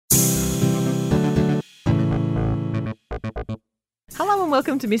Hello and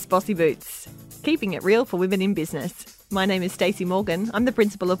welcome to Miss Bossy Boots, keeping it real for women in business. My name is Stacey Morgan. I'm the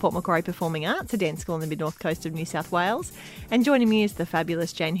principal of Port Macquarie Performing Arts, a dance school on the mid-north coast of New South Wales. And joining me is the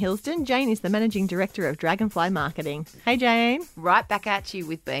fabulous Jane Hilsden. Jane is the Managing Director of Dragonfly Marketing. Hey, Jane. Right back at you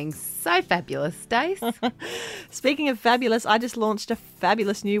with being so fabulous, Stace. Speaking of fabulous, I just launched a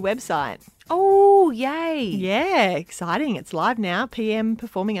fabulous new website. Oh, yay. Yeah, exciting. It's live now,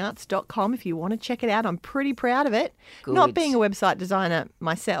 pmperformingarts.com if you want to check it out. I'm pretty proud of it. Good. Not being a website designer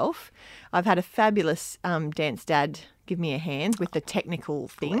myself, I've had a fabulous dance dad give me a hand with the technical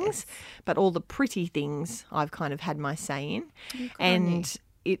things, but all the pretty things I've kind of had my say in. And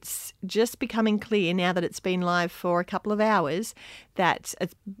it's just becoming clear now that it's been live for a couple of hours that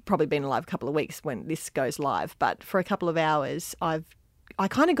it's probably been live a couple of weeks when this goes live, but for a couple of hours I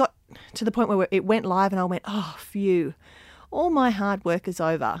kind of got to the point where it went live and I went, oh, phew, all my hard work is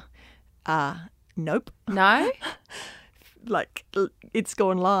over. Nope. No? Like, it's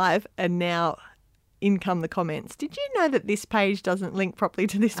gone live and now in come the comments. Did you know that this page doesn't link properly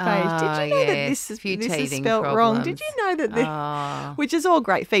to this page? Did you know that this is spelt wrong? Did you know that this, which is all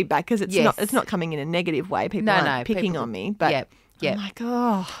great feedback because it's not coming in a negative way. People aren't picking on me, but I'm like,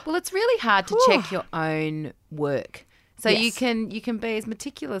 oh. Well, it's really hard to check your own work. So you can be as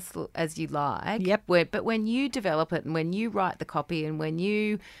meticulous as you like. Yep. But when you develop it and when you write the copy and when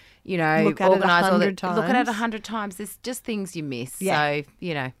you look at organise it 100 times. look at it 100 times, there's just things you miss. Yeah.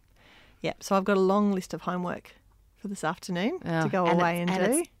 So, Yeah, so I've got a long list of homework for this afternoon to go away and do.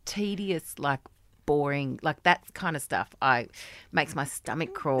 And it's tedious, like boring, like that kind of stuff. Makes my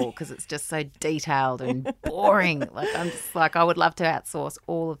stomach crawl because it's just so detailed and boring. Like I'm just like, I would love to outsource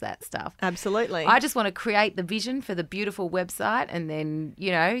all of that stuff. Absolutely. I just want to create the vision for the beautiful website and then,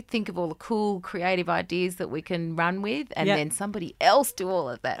 think of all the cool creative ideas that we can run with and then somebody else do all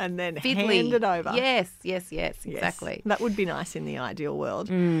of that. And then fiddly. hand it over. Yes, exactly. That would be nice in the ideal world.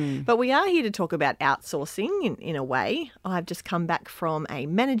 But we are here to talk about outsourcing in a way. I've just come back from a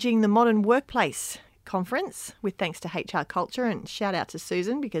Managing the Modern Workplace conference with thanks to HR Culture, and shout out to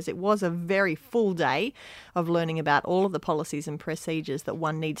Susan because it was a very full day of learning about all of the policies and procedures that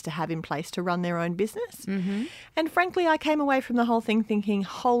one needs to have in place to run their own business. Mm-hmm. And frankly, I came away from the whole thing thinking,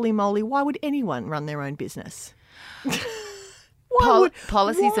 holy moly, why would anyone run their own business?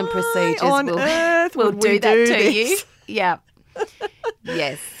 Policies and procedures will do that to you. Yeah.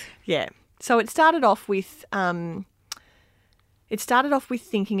 Yes. Yeah. So it started off with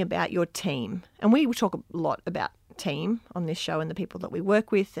thinking about your team. And we talk a lot about team on this show and the people that we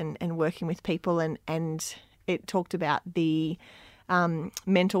work with and working with people. And it talked about the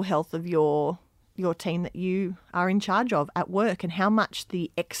mental health of your team that you are in charge of at work and how much the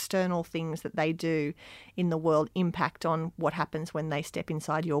external things that they do in the world impact on what happens when they step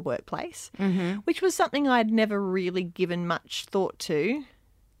inside your workplace, which was something I'd never really given much thought to.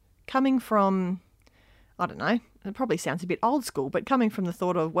 Coming from, I don't know, it probably sounds a bit old school, but coming from the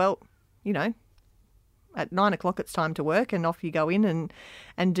thought of, at 9 o'clock it's time to work and off you go in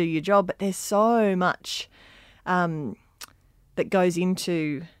and do your job. But there's so much that goes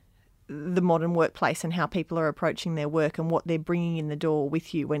into the modern workplace and how people are approaching their work and what they're bringing in the door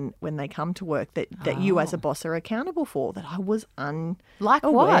with you when they come to work that you as a boss are accountable for, that I was unaware. Like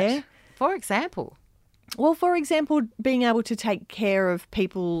what? For example? Well, for example, being able to take care of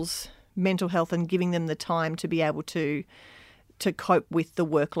people's mental health and giving them the time to be able to cope with the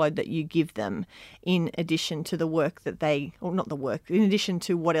workload that you give them in addition to the work that in addition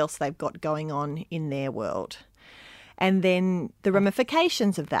to what else they've got going on in their world. And then the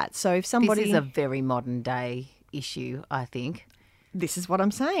ramifications of that. So if somebody... This is a very modern day issue, I think. This is what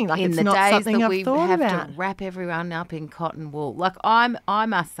I'm saying. Like, in it's the not days something that I've we thought have about. to wrap everyone up in cotton wool. Like I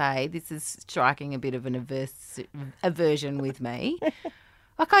must say, this is striking a bit of an aversion with me.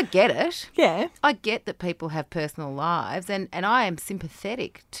 Like, I get it. Yeah. I get that people have personal lives, and I am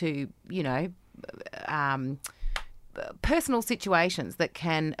sympathetic to, personal situations that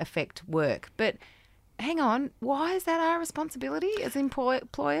can affect work. But hang on, why is that our responsibility as employers?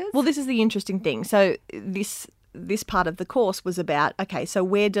 Well, this is the interesting thing. So this part of the course was about, okay, so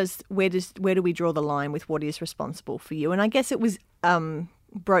where do we draw the line with what is responsible for you? And I guess it was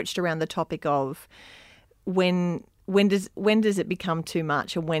broached around the topic of when does it become too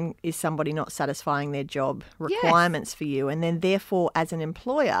much, and when is somebody not satisfying their job requirements for you? And then therefore, as an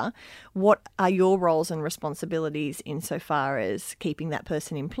employer, what are your roles and responsibilities insofar as keeping that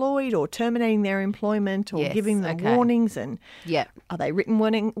person employed or terminating their employment or giving them warnings? And are they written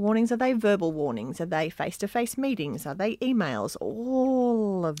warnings? Are they verbal warnings? Are they face-to-face meetings? Are they emails?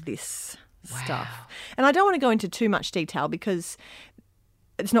 All of this stuff. And I don't want to go into too much detail because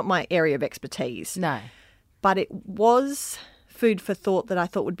it's not my area of expertise. No. But it was food for thought that I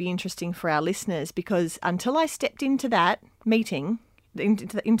thought would be interesting for our listeners, because until I stepped into that meeting,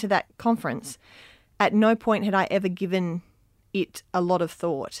 into that conference, at no point had I ever given it a lot of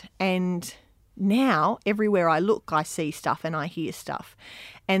thought. And now everywhere I look, I see stuff and I hear stuff.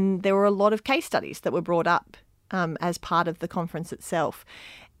 And there were a lot of case studies that were brought up as part of the conference itself.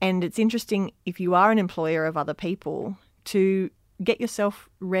 And it's interesting, if you are an employer of other people, to get yourself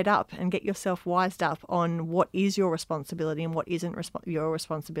read up and get yourself wised up on what is your responsibility and what isn't your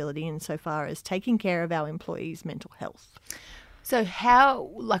responsibility insofar as taking care of our employees' mental health. So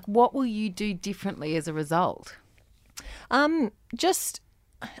what will you do differently as a result? Just,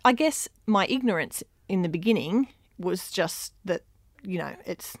 I guess my ignorance in the beginning was just that,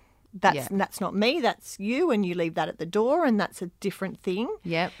 that's not me, that's you, and you leave that at the door, and that's a different thing.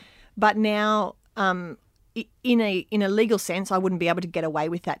 Yep. But now, in a legal sense, I wouldn't be able to get away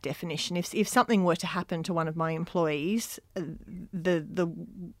with that definition. If something were to happen to one of my employees,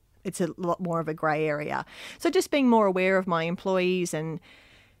 it's a lot more of a grey area. So just being more aware of my employees and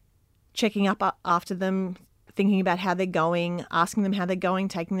checking up after them, thinking about how they're going, asking them how they're going,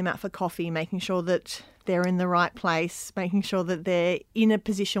 taking them out for coffee, making sure that they're in the right place, making sure that they're in a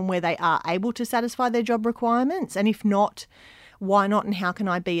position where they are able to satisfy their job requirements. And if not, why not, and how can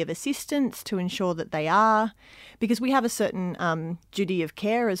I be of assistance to ensure that they are? Because we have a certain duty of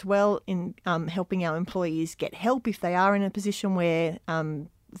care as well in helping our employees get help if they are in a position where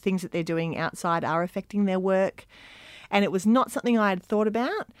things that they're doing outside are affecting their work. And it was not something I had thought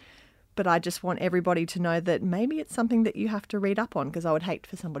about, but I just want everybody to know that maybe it's something that you have to read up on, because I would hate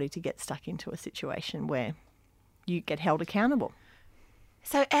for somebody to get stuck into a situation where you get held accountable.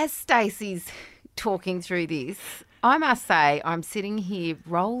 So as Stacey's talking through this, I must say I'm sitting here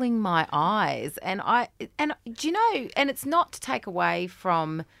rolling my eyes, and do you know, and it's not to take away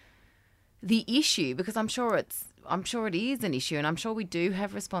from the issue, because I'm sure it is an issue, and I'm sure we do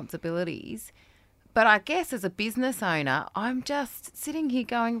have responsibilities. But I guess as a business owner, I'm just sitting here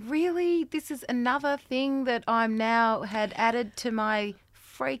going, really, this is another thing that I'm now had added to my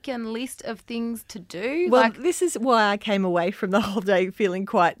freaking list of things to do. Well, this is why I came away from the whole day feeling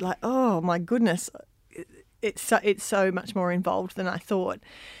quite like, oh my goodness, it's so much more involved than I thought.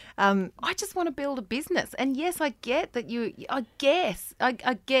 I just want to build a business, and yes, I get that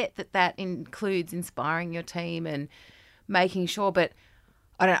I get that includes inspiring your team and making sure, but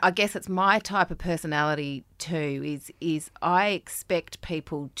I guess it's my type of personality too. Is I expect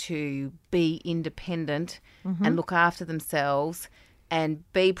people to be independent and look after themselves and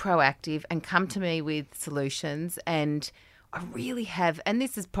be proactive and come to me with solutions. And I really have, and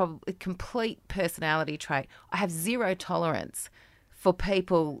this is probably a complete personality trait, I have zero tolerance for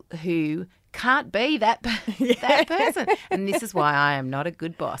people who can't be that person. And this is why I am not a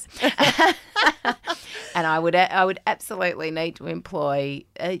good boss. And I would absolutely need to employ,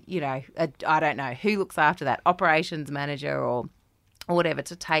 I don't know who looks after that, operations manager or whatever,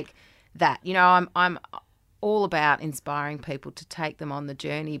 to take that. I'm all about inspiring people to take them on the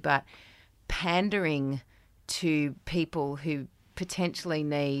journey, but pandering to people who potentially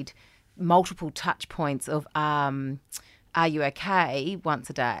need multiple touch points of are you okay once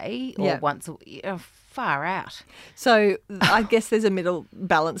a day or once far out. So I guess there's a middle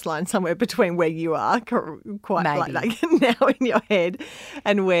balance line somewhere between where you are quite like now in your head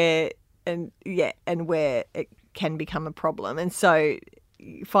and where it can become a problem. And so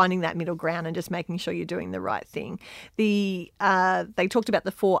finding that middle ground and just making sure you're doing the right thing. They talked about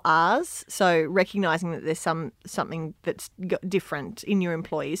the 4 R's, so recognising that there's something that's different in your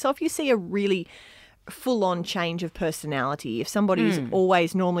employees. So if you see a really full-on change of personality, if somebody's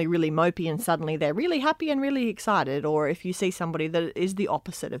always normally really mopey and suddenly they're really happy and really excited, or if you see somebody that is the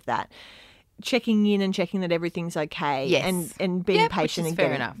opposite of that, checking in and checking that everything's okay, and being patient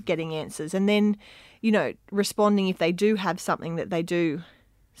and getting answers. And then, responding if they do have something that they do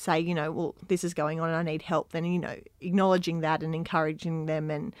say, well, this is going on and I need help, then, acknowledging that and encouraging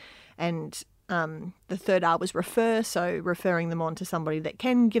them. And the 3rd R was refer, so referring them on to somebody that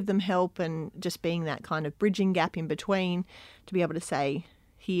can give them help and just being that kind of bridging gap in between to be able to say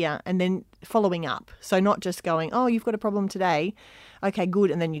here, and then following up. So not just going, oh, you've got a problem today, okay,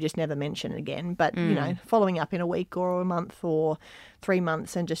 good, and then you just never mention it again, but, following up in a week or a month or 3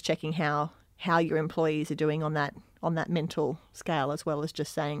 months and just checking how your employees are doing on that mental scale, as well as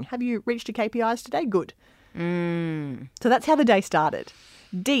just saying, have you reached your KPIs today? Good. So that's how the day started.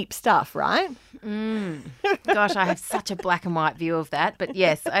 Deep stuff, right? Gosh, I have such a black and white view of that. But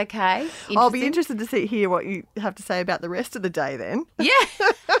yes, okay. I'll be interested to hear what you have to say about the rest of the day then. Yeah.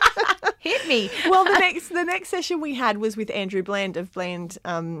 Hit me. Well, the next session we had was with Andrew Bland of Bland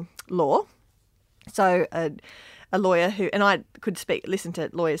Law. So a lawyer who, and I could listen to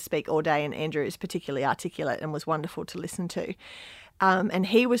lawyers speak all day, and Andrew is particularly articulate and was wonderful to listen to. And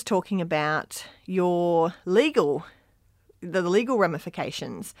he was talking about the legal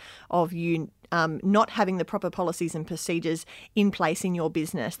ramifications of you not having the proper policies and procedures in place in your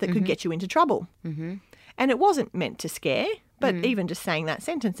business that could get you into trouble. Mm-hmm. And it wasn't meant to scare, but even just saying that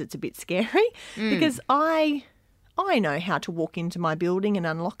sentence, it's a bit scary because I know how to walk into my building and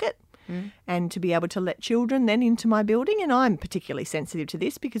unlock it and to be able to let children then into my building. And I'm particularly sensitive to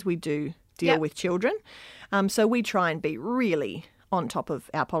this because we do deal with children. So we try and be really on top of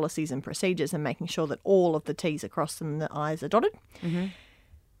our policies and procedures and making sure that all of the T's are crossed and the I's are dotted. Mm-hmm.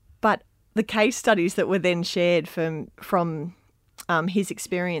 But the case studies that were then shared from his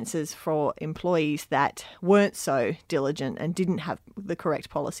experiences for employees that weren't so diligent and didn't have the correct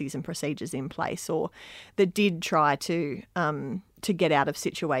policies and procedures in place, or that did try to get out of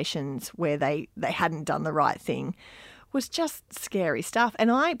situations where they hadn't done the right thing, was just scary stuff.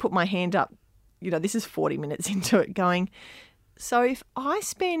 And I put my hand up, this is 40 minutes into it, going, so if I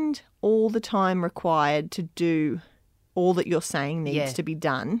spend all the time required to do all that you're saying needs to be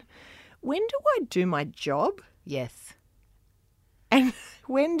done, when do I do my job? Yes. And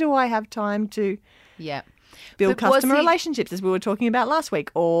when do I have time to build But customer relationships, as we were talking about last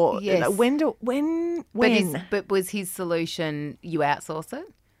week? Or when? But was his solution you outsource it?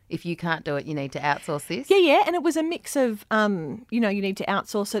 If you can't do it, you need to outsource this? Yeah. And it was a mix of, you need to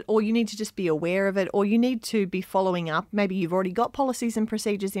outsource it, or you need to just be aware of it, or you need to be following up. Maybe you've already got policies and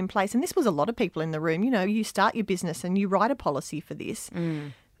procedures in place. And this was a lot of people in the room. You start your business and you write a policy for this.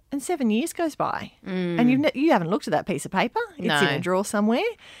 And 7 years goes by and you haven't looked at that piece of paper. It's in a drawer somewhere.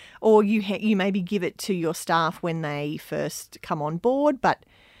 Or you maybe give it to your staff when they first come on board. But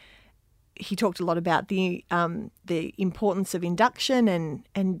he talked a lot about the importance of induction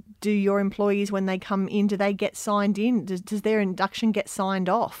and do your employees, when they come in, do they get signed in? Does their induction get signed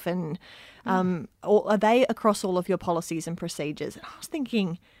off? And or are they across all of your policies and procedures? And I was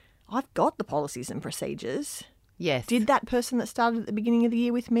thinking, I've got the policies and procedures. Yes. Did that person that started at the beginning of the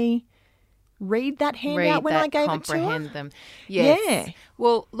year with me read that handout when I gave it to her? Comprehend them. Yes. Yeah.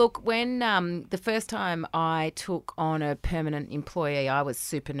 Well, look, when the first time I took on a permanent employee, I was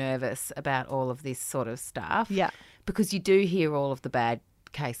super nervous about all of this sort of stuff. Yeah. Because you do hear all of the bad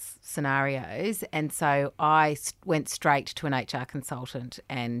case scenarios, and so I went straight to an HR consultant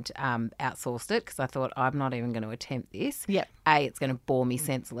and outsourced it because I thought, I'm not even going to attempt this. Yep. A, it's going to bore me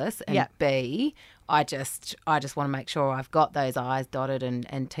senseless, and B, I just want to make sure I've got those I's dotted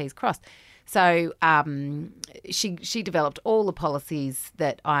and T's crossed. So she developed all the policies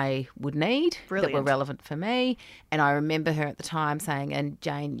that I would need that were relevant for me. And I remember her at the time saying, and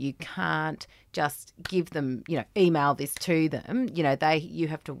Jane, you can't just give them, email this to them. You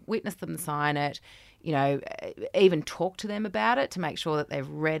have to witness them sign it, even talk to them about it to make sure that they've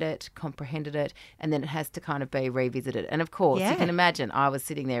read it, comprehended it, and then it has to kind of be revisited. And of course, you can imagine I was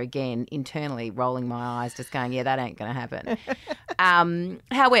sitting there again internally rolling my eyes, just going, that ain't going to happen.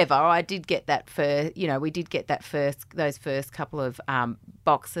 However, I did get that those first couple of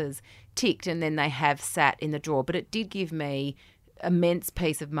boxes ticked, and then they have sat in the drawer. But it did give me immense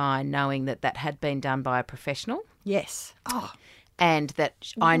peace of mind knowing that had been done by a professional. Yes. Oh. And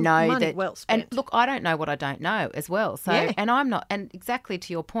that I know money that, well spent. and look, I don't know what I don't know as well. So, and I'm not, and exactly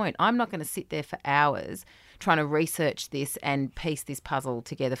to your point, I'm not going to sit there for hours trying to research this and piece this puzzle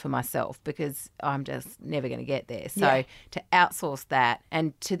together for myself because I'm just never going to get there. So to outsource that,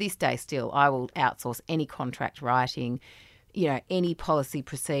 and to this day still, I will outsource any contract writing, any policy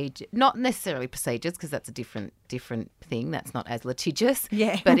procedure, not necessarily procedures because that's a different thing. That's not as litigious.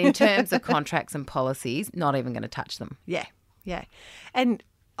 Yeah. But in terms of contracts and policies, not even going to touch them. Yeah. Yeah. And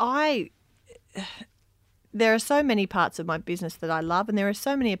there are so many parts of my business that I love, and there are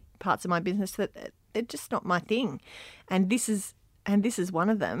so many parts of my business that they're just not my thing. And this is one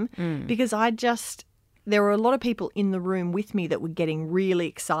of them because there were a lot of people in the room with me that were getting really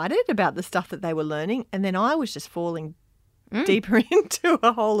excited about the stuff that they were learning. And then I was just falling deeper into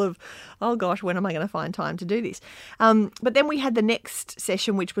a hole of, oh gosh, when am I going to find time to do this? But then we had the next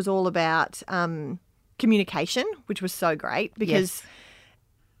session, which was all about communication, which was so great because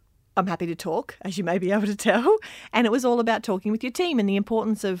I'm happy to talk, as you may be able to tell. And it was all about talking with your team and the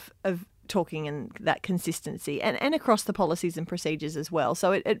importance of talking and that consistency and across the policies and procedures as well.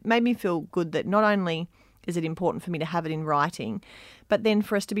 So it made me feel good that not only is it important for me to have it in writing, but then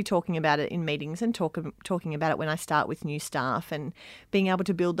for us to be talking about it in meetings and talking about it when I start with new staff and being able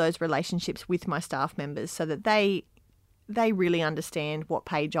to build those relationships with my staff members so that they really understand what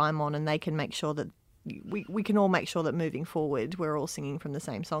page I'm on and they can make sure that we can all make sure that moving forward we're all singing from the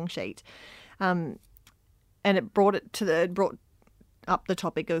same song sheet. it brought up the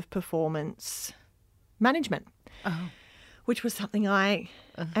topic of performance management, which was something I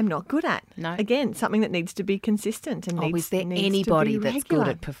am not good at. No. Again, something that needs to be consistent and Is there needs anybody to be that's regular.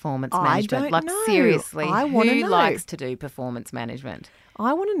 good at performance I management? don't know. Seriously, I wanna who know. likes to do performance management?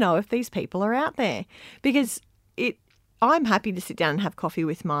 I want to know if these people are out there, because I'm happy to sit down and have coffee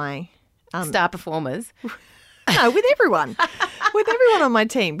with my Star performers. with everyone on my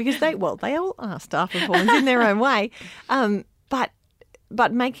team, because they all are star performers in their own way. But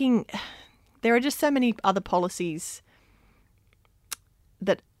there are just so many other policies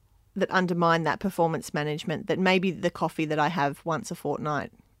that undermine that performance management, that maybe the coffee that I have once a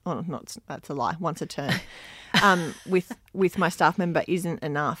fortnight, that's a lie, once a term, with my staff member isn't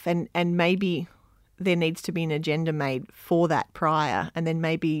enough, and maybe there needs to be an agenda made for that prior, and then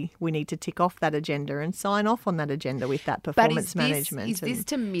maybe we need to tick off that agenda and sign off on that agenda with that performance management. Is this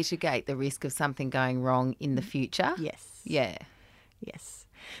to mitigate the risk of something going wrong in the future? Yes. Yeah. Yes.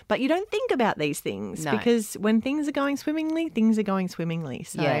 But you don't think about these things, because when things are going swimmingly, things are going swimmingly.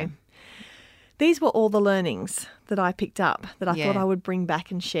 So these were all the learnings that I picked up that I thought I would bring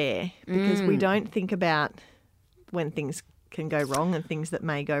back and share, because we don't think about when things can go wrong and things that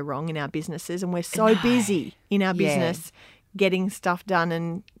may go wrong in our businesses, and we're so busy in our business getting stuff done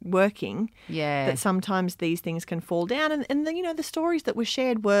and working that sometimes these things can fall down. And the stories that were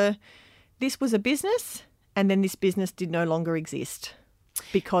shared were, this was a business and then this business did no longer exist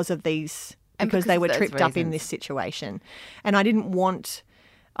because of these, because they were tripped up in this situation. And I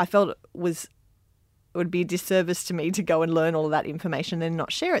felt it would be a disservice to me to go and learn all of that information and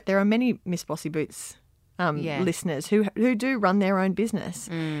not share it. There are many Miss Bossy Boots listeners who do run their own business.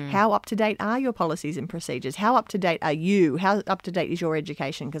 How up to date are your policies and procedures? How up to date are you? How up to date is your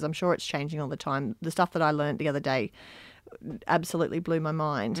education? Because I'm sure it's changing all the time. The stuff that I learned the other day absolutely blew my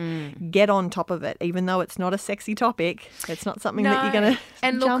mind. Get on top of it, even though it's not a sexy topic. It's not something that you're going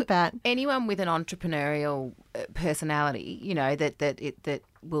to jump at. Anyone with an entrepreneurial personality, that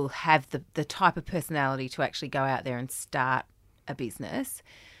will have the type of personality to actually go out there and start a business.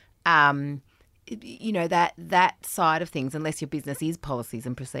 That side of things, unless your business is policies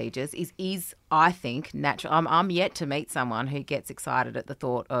and procedures, is I think natural. I'm yet to meet someone who gets excited at the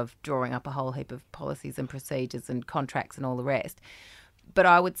thought of drawing up a whole heap of policies and procedures and contracts and all the rest. But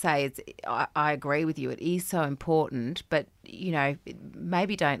I would say I agree with you. It is so important, but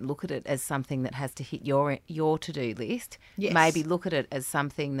maybe don't look at it as something that has to hit your to-do list. Yes. Maybe look at it as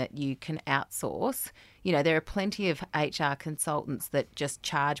something that you can outsource. There are plenty of HR consultants that just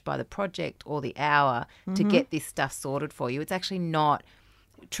charge by the project or the hour to get this stuff sorted for you. It's actually not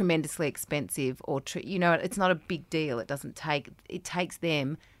tremendously expensive, or it's not a big deal. It takes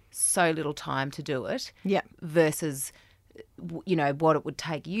them so little time to do it. Yeah. Versus what it would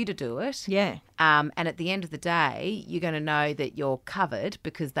take you to do it. Yeah. And at the end of the day, you're going to know that you're covered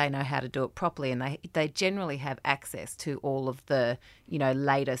because they know how to do it properly, and they generally have access to all of the,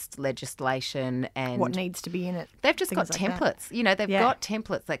 latest legislation and what needs to be in it. They've just got templates. They've Yeah. got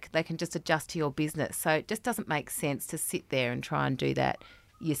templates that they can just adjust to your business. So it just doesn't make sense to sit there and try and do that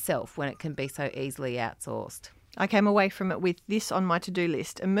yourself when it can be so easily outsourced. I came away from it with this on my to-do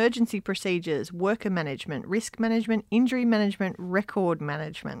list: emergency procedures, worker management, risk management, injury management, record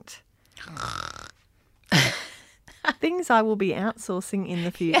management. Things I will be outsourcing in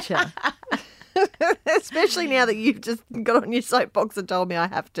the future. Especially now that you've just got on your soapbox and told me I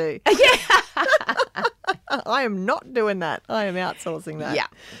have to. Yeah. I am not doing that. I am outsourcing that. Yeah.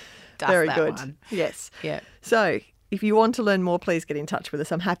 Very that good. one. Yes. Yeah. So if you want to learn more, please get in touch with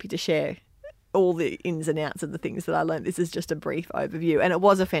us. I'm happy to share all the ins and outs of the things that I learned. This is just a brief overview, and it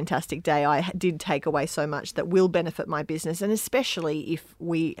was a fantastic day. I did take away so much that will benefit my business, and especially if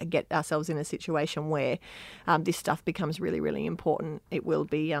we get ourselves in a situation where this stuff becomes really, really important. It will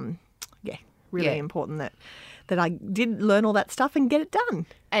be, really important that I did learn all that stuff and get it done.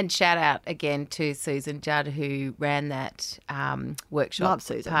 And shout out again to Susan Judd, who ran that workshop. Love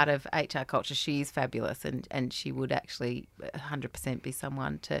Susan. Part of HR Culture. She's fabulous, and she would actually 100% be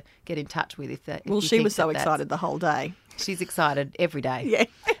someone to get in touch with if that. Well, she was so excited the whole day. She's excited every day. Yeah.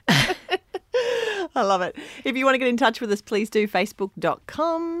 I love it. If you want to get in touch with us, please do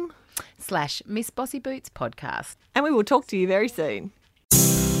facebook.com/Miss Bossy Boots Podcast. And we will talk to you very soon.